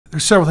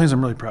There's several things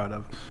I'm really proud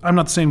of. I'm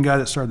not the same guy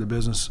that started the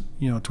business,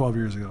 12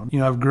 years ago.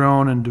 I've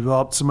grown and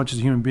developed so much as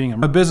a human being.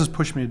 My business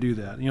pushed me to do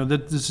that.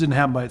 This didn't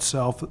happen by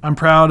itself. I'm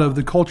proud of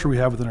the culture we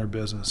have within our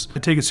business. I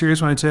take it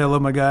serious when I say I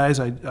love my guys.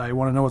 I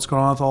want to know what's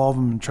going on with all of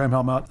them and try and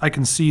help them out. I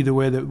can see the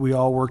way that we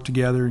all work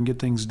together and get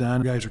things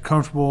done. The guys are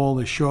comfortable.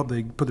 They show up.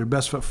 They put their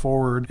best foot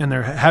forward, and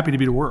they're happy to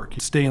be to work.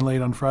 Staying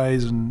late on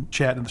Fridays and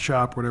chatting at the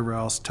shop, whatever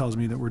else, tells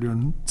me that we're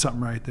doing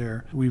something right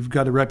there. We've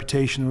got a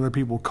reputation where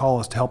people call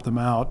us to help them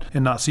out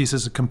and not see us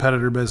as a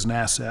competitor, but as an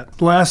asset.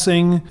 The last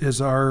thing is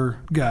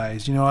our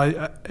guys.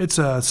 It's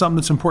something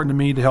that's important to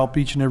me to help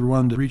each and every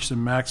one to reach their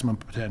maximum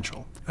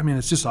potential.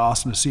 It's just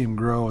awesome to see them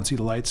grow and see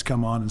the lights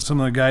come on. And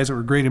some of the guys that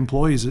were great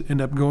employees end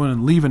up going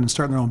and leaving and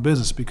starting their own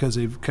business because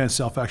they've kind of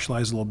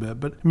self-actualized a little bit.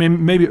 But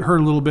maybe it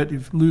hurt a little bit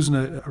if losing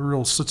a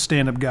real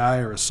stand-up guy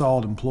or a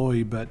solid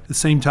employee. But at the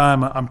same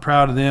time, I'm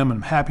proud of them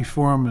and I'm happy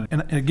for them.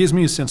 And it gives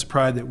me a sense of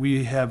pride that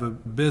we have a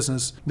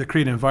business that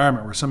creates an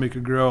environment where somebody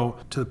could grow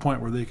to the point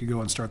where they could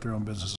go and start their own business.